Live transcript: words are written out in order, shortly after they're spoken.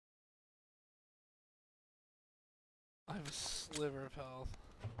I have a sliver of health.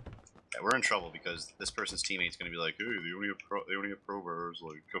 Yeah, we're in trouble because this person's teammate's gonna be like, "Hey, they only have pro bars.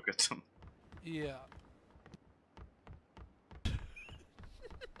 Like, go get them." Yeah.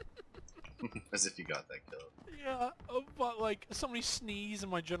 As if you got that kill. Yeah, but like somebody sneeze in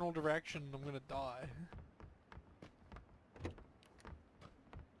my general direction, I'm gonna die.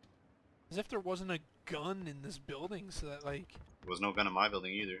 As if there wasn't a gun in this building, so that like. There was no gun in my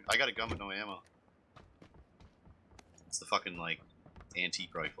building either. I got a gun with no ammo. It's the fucking like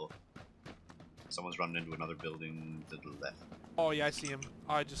antique rifle. Someone's running into another building to the left. Oh yeah, I see him.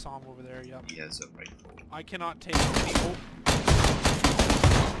 I just saw him over there. Yep. He has a rifle. I cannot take people.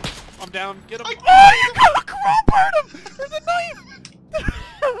 I'm down. Get him. Oh, you got crowbarred him! There's a knife!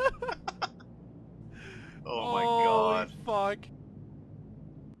 Oh my god. Fuck.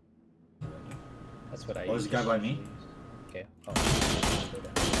 That's what I Oh, there's a guy by me? Okay.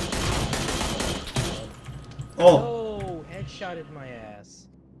 Oh! Oh, headshotted my ass.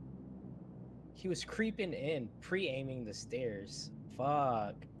 He was creeping in, pre-aiming the stairs.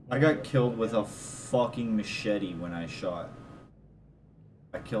 Fuck. I got killed with a fucking machete when I shot.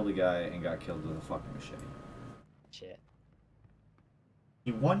 I killed a guy and got killed with a fucking machete. Shit.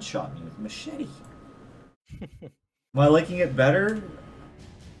 He one-shot me with a machete. Am I liking it better?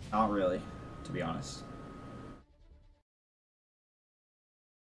 Not really, to be honest.